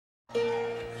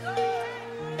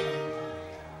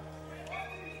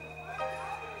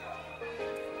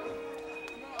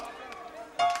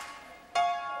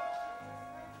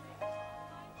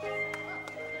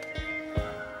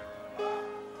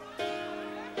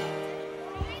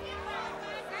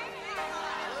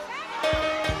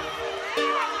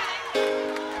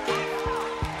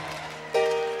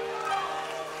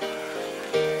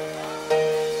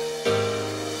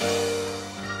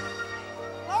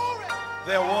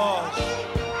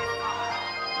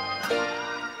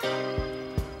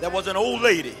There was an old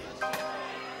lady.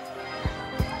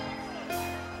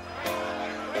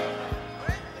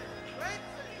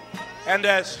 And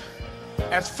as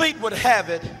fate would have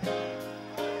it,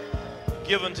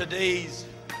 given today's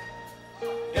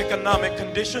economic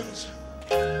conditions,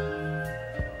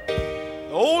 the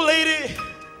old lady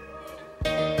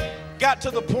got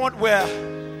to the point where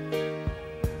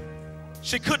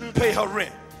she couldn't pay her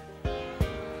rent.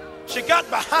 She got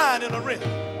behind in her rent.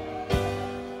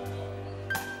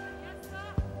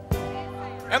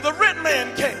 And the rent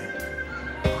man came.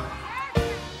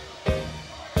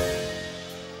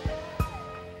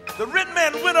 The rent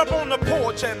man went up on the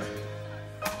porch, and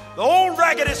the old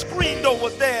raggedy screen door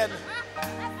was there.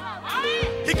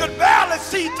 And he could barely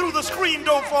see through the screen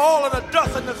door for all of the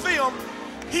dust and the film.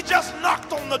 He just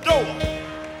knocked on the door.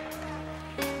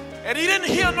 And he didn't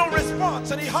hear no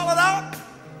response. And he hollered out,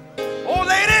 "Old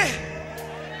lady,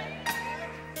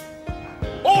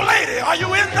 old lady, are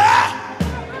you in there?"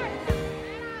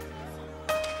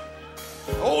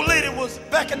 The old lady was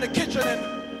back in the kitchen, and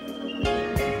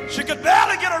she could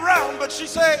barely get around, but she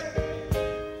said,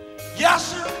 "Yes,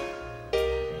 sir.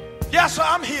 Yes, sir,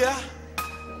 I'm here."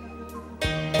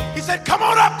 He said, "Come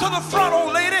on up to the front,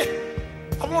 old lady.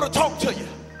 I want to talk to you."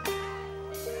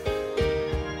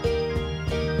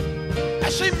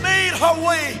 As she made her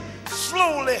way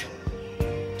slowly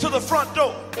to the front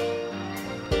door,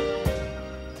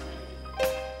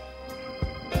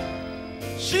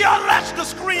 she unlatched the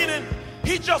screen, and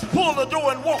he just pulled the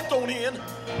door and walked on in.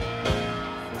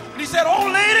 And he said,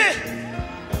 "Old lady,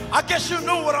 I guess you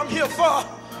know what I'm here for.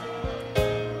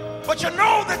 But you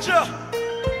know that you're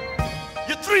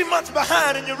 3 months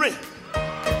behind in your rent.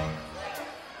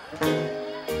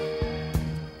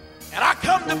 And I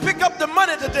come to pick up the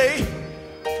money today.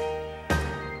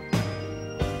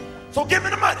 So give me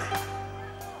the money."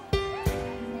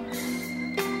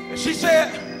 And she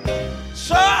said,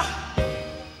 "Sir,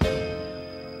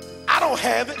 I don't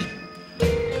have it.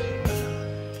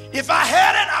 If I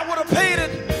had it, I would have paid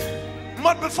it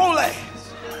month before last.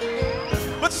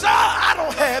 But sir, I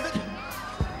don't have it."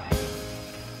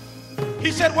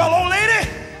 He said, "Well, old lady,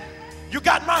 you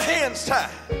got my hands tied.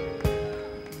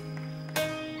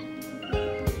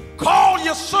 Call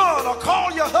your son or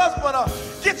call your husband or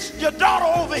get your daughter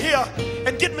over here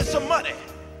and get me some money.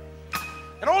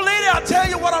 And old lady, I'll tell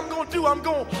you what I'm going to do. I'm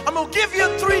going to give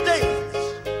you 3 days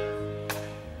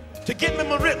to get me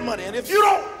my rent money. And if you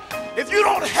don't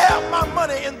have my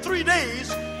money in 3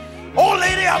 days, old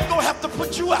lady, I'm going to have to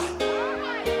put you out."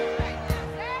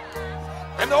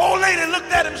 And the old lady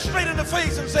looked at him straight in the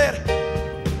face and said,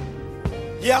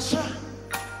 "Yes, sir."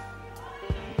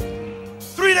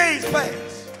 3 days passed.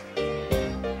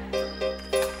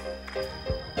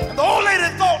 And the old lady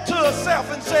thought to herself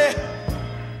and said,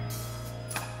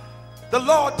 "The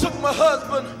Lord took my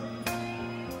husband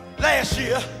last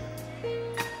year.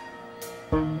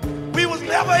 We was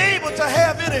never able to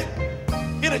have any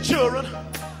children.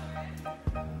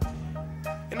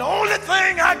 And the only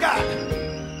thing I got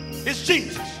is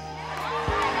Jesus.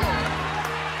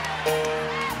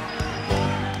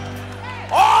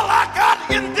 All I got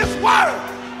in this world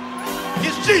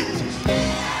is Jesus."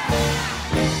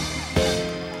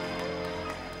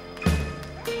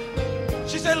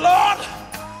 She said, "Lord,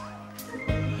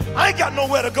 I ain't got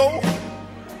nowhere to go.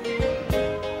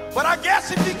 But I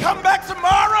guess if he come back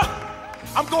tomorrow,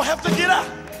 I'm going to have to get out."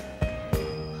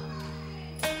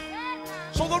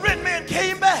 So the rent man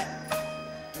came back.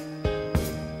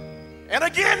 And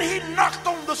again, he knocked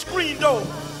on the screen door.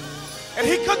 And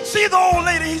he couldn't see the old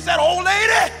lady. He said, "Old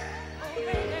lady,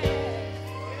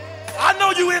 I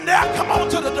know you in there. Come on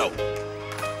to the door."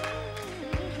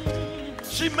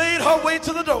 She made her way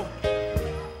to the door.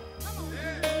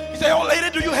 He said, "Old lady,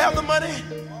 do you have the money?"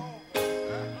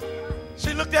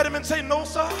 She looked at him and said, "No,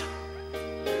 sir."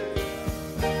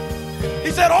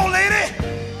 He said, "Old lady,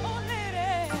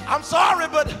 I'm sorry,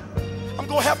 but I'm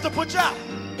going to have to put you out."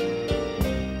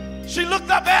 She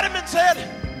looked up at him and said,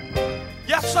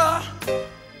 "Yes, sir."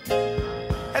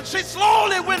 And she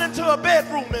slowly went into her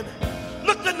bedroom and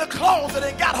looked in the closet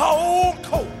and got her old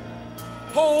coat,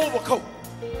 her overcoat.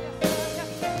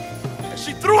 And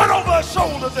she threw it over her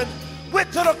shoulders and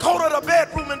went to the corner of the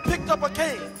bedroom and picked up a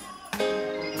cane.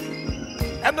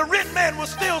 And the rent man was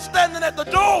still standing at the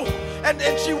door, and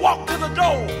she walked to the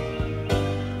door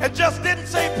and just didn't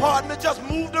say pardon, it just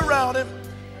moved around him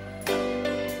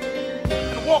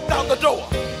and walked out the door.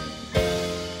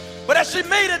 But as she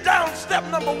made it down step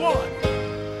number 1,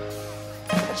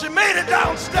 and she made it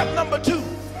down step number 2,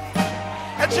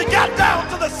 and she got down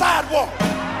to the sidewalk,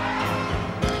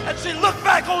 and she looked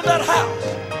back on that house,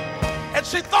 And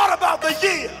she thought about the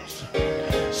years.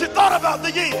 She thought about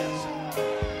the years.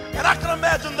 And I can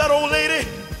imagine that old lady,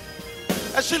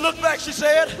 as she looked back, she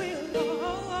said,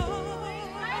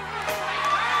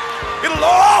 it'll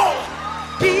all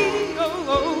be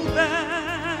over.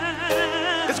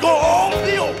 It's going to all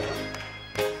be over.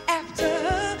 After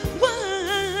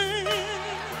one.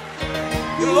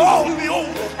 It'll all be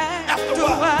over after a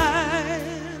while.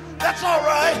 That's all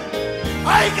right.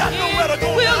 I ain't got nowhere to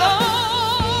go now.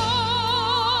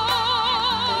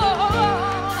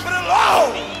 But it'll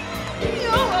all be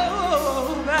over.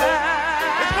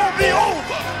 It's going to be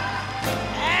over.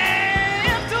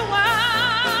 After a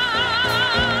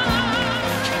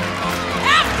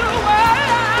while.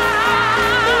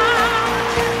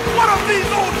 One of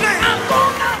these old days. I'm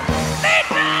gonna lay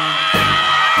down.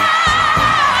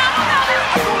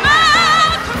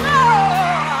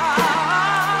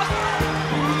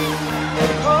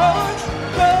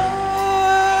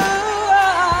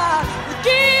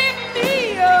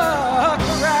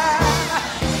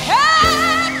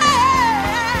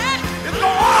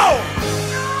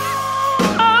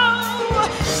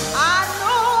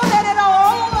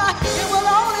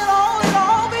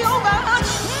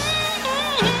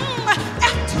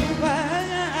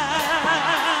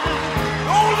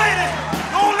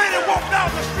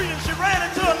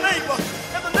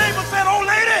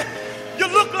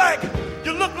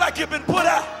 You look like you've been put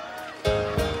out.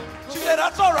 She said,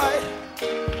 that's all right.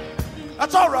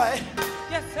 That's all right.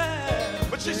 Yes, sir.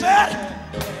 But she said,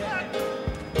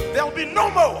 there'll be no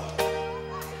more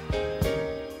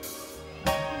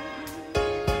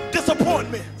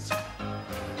disappointments.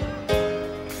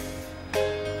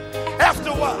 After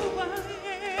a while.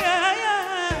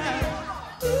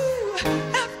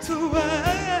 After a while.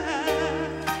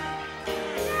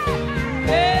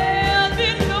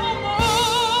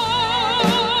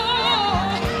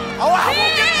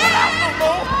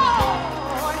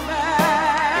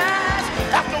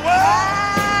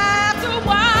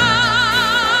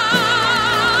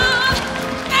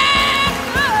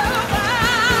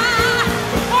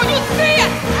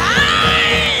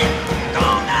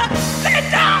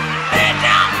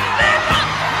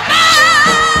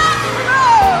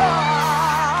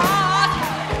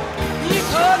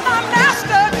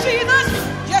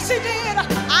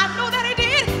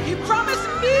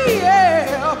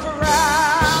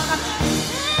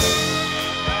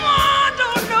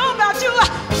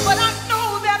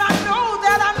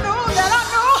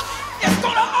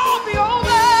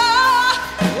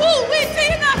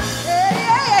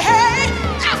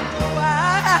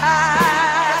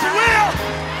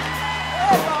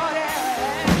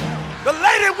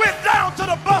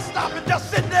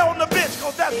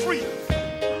 Free.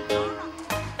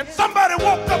 And somebody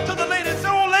walked up to the lady and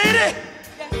said, old lady,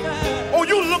 yes, oh,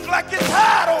 you look like you're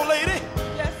tired, old lady.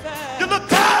 Yes, sir. You look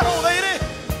tired, old lady.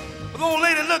 The old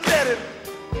lady looked at him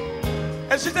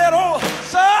and she said, oh,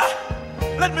 sir,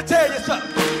 let me tell you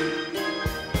something.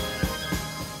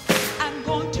 I'm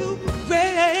going to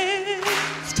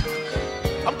rest.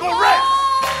 I'm going to rest.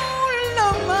 All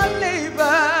of my labor.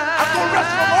 I'm going to rest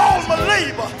from all my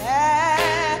labor.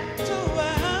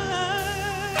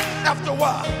 After a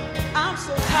while, I'm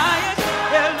so tired,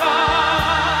 dear Lord.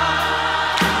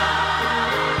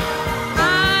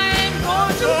 I'm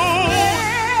going to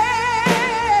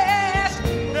rest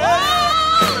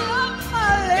all of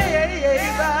my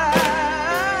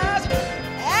labors.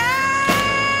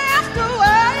 After a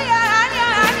while,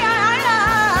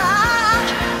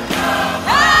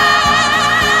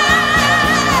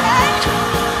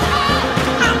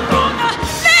 I'm gonna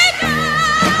lay down.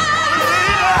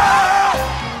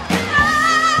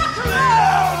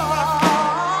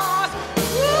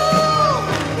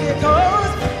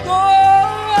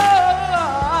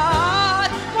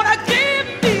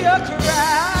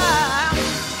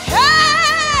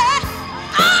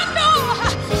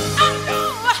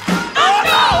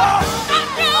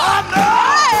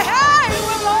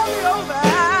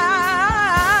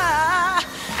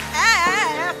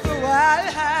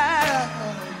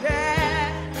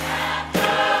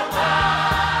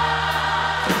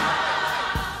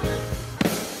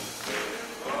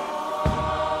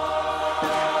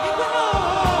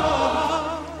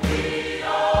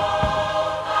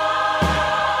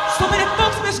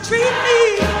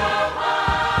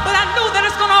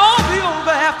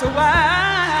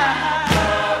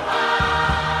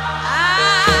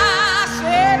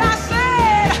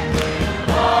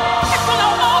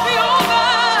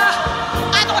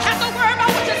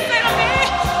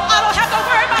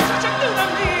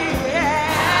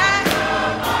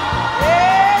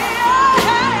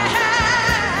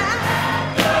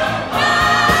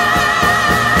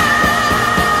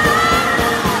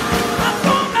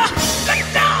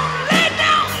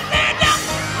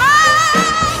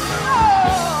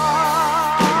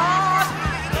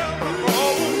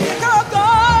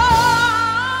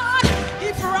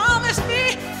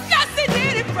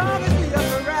 promised me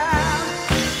up around.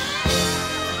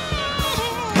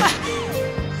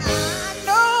 I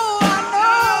know.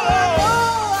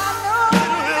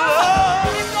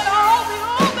 It's gonna all be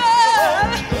over.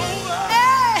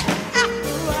 Hey,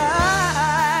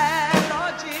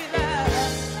 Lord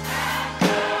Jesus.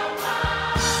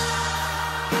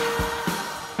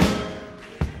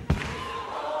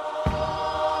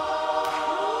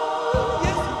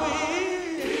 Yes, we.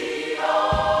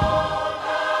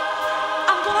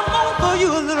 I'm gonna moan for you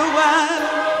a little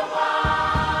while.